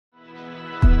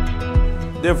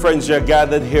Dear friends, we are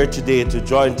gathered here today to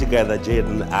join together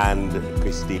Jaden and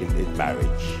Chrissy in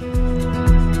marriage.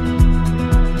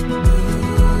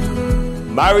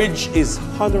 Marriage is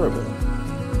honorable.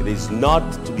 It is not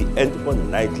to be entered upon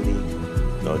lightly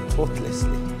nor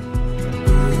thoughtlessly.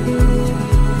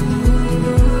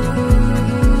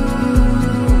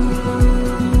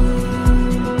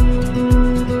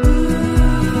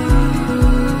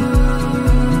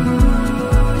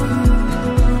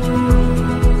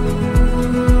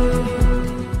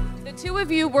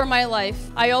 You were my life.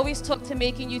 I always took to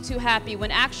making you two happy when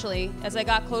actually, as I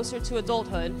got closer to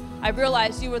adulthood, I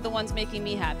realized you were the ones making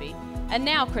me happy. And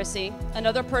now, Chrissy,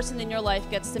 another person in your life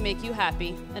gets to make you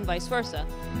happy, and vice versa.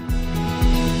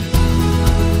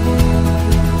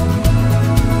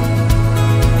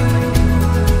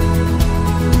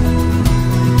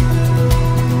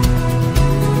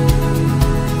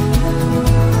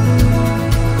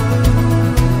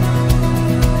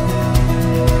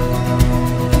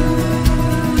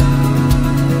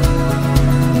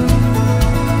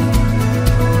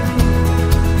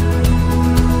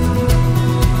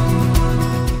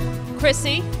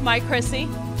 Chrissy, my Chrissy,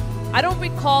 I don't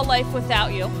recall life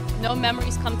without you. No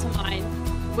memories come to mind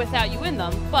without you in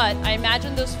them, but I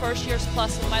imagine those first years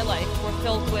plus of my life were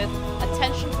filled with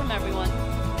attention from everyone,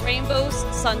 rainbows,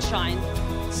 sunshine,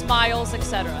 smiles,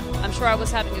 etc. I'm sure I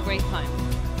was having a great time.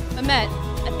 Mehmet,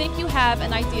 I think you have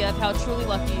an idea of how truly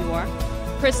lucky you are.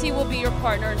 Chrissy will be your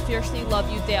partner and fiercely love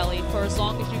you daily for as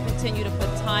long as you continue to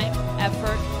put time,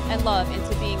 effort, and love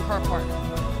into being her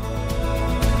partner.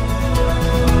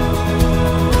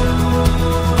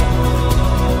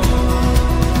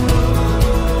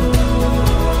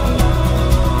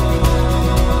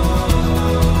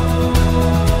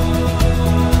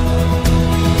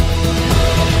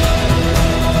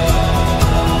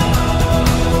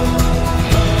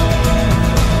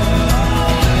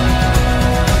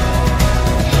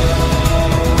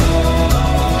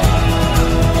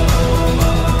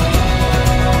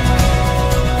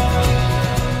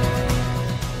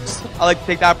 I'd like to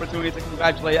take the opportunity to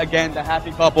congratulate again the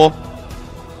happy couple.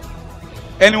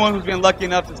 Anyone who's been lucky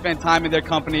enough to spend time in their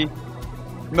company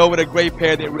know what a great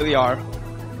pair they really are.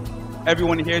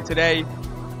 Everyone here today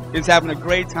is having a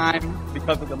great time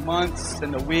because of the months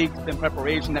and the weeks and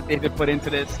preparation that they've put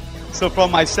into this. So from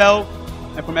myself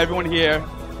and from everyone here,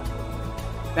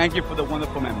 thank you for the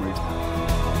wonderful memories.